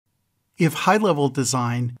If high-level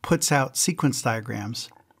design puts out sequence diagrams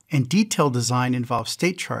and detailed design involves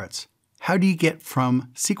state charts, how do you get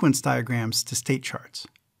from sequence diagrams to state charts?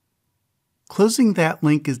 Closing that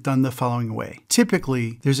link is done the following way.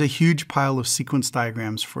 Typically, there's a huge pile of sequence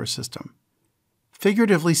diagrams for a system.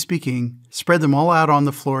 Figuratively speaking, spread them all out on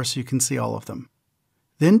the floor so you can see all of them.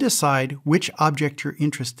 Then decide which object you're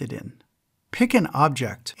interested in. Pick an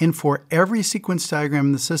object, and for every sequence diagram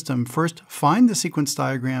in the system, first find the sequence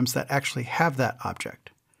diagrams that actually have that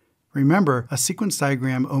object. Remember, a sequence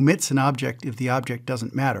diagram omits an object if the object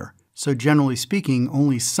doesn't matter, so generally speaking,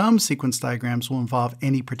 only some sequence diagrams will involve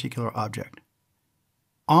any particular object.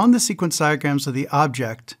 On the sequence diagrams of the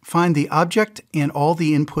object, find the object and all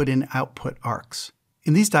the input and output arcs.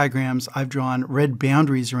 In these diagrams, I've drawn red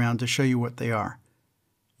boundaries around to show you what they are.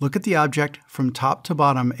 Look at the object from top to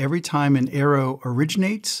bottom every time an arrow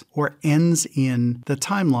originates or ends in the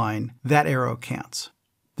timeline, that arrow counts.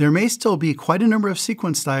 There may still be quite a number of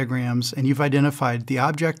sequence diagrams, and you've identified the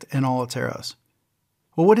object and all its arrows.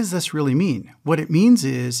 Well, what does this really mean? What it means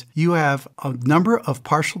is you have a number of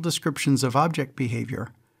partial descriptions of object behavior,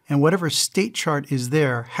 and whatever state chart is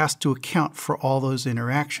there has to account for all those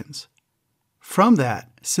interactions. From that,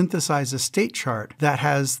 synthesize a state chart that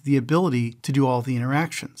has the ability to do all the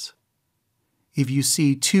interactions. If you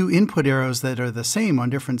see two input arrows that are the same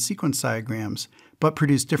on different sequence diagrams, but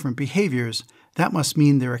produce different behaviors, that must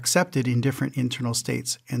mean they're accepted in different internal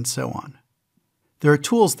states, and so on. There are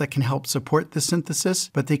tools that can help support the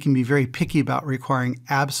synthesis, but they can be very picky about requiring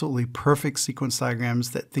absolutely perfect sequence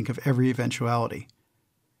diagrams that think of every eventuality.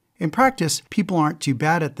 In practice, people aren't too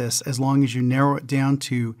bad at this as long as you narrow it down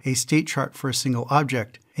to a state chart for a single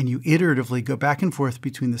object, and you iteratively go back and forth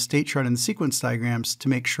between the state chart and the sequence diagrams to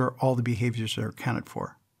make sure all the behaviors are accounted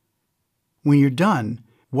for. When you're done,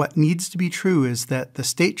 what needs to be true is that the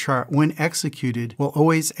state chart, when executed, will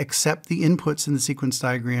always accept the inputs in the sequence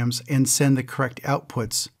diagrams and send the correct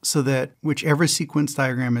outputs so that whichever sequence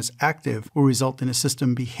diagram is active will result in a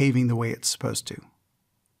system behaving the way it's supposed to.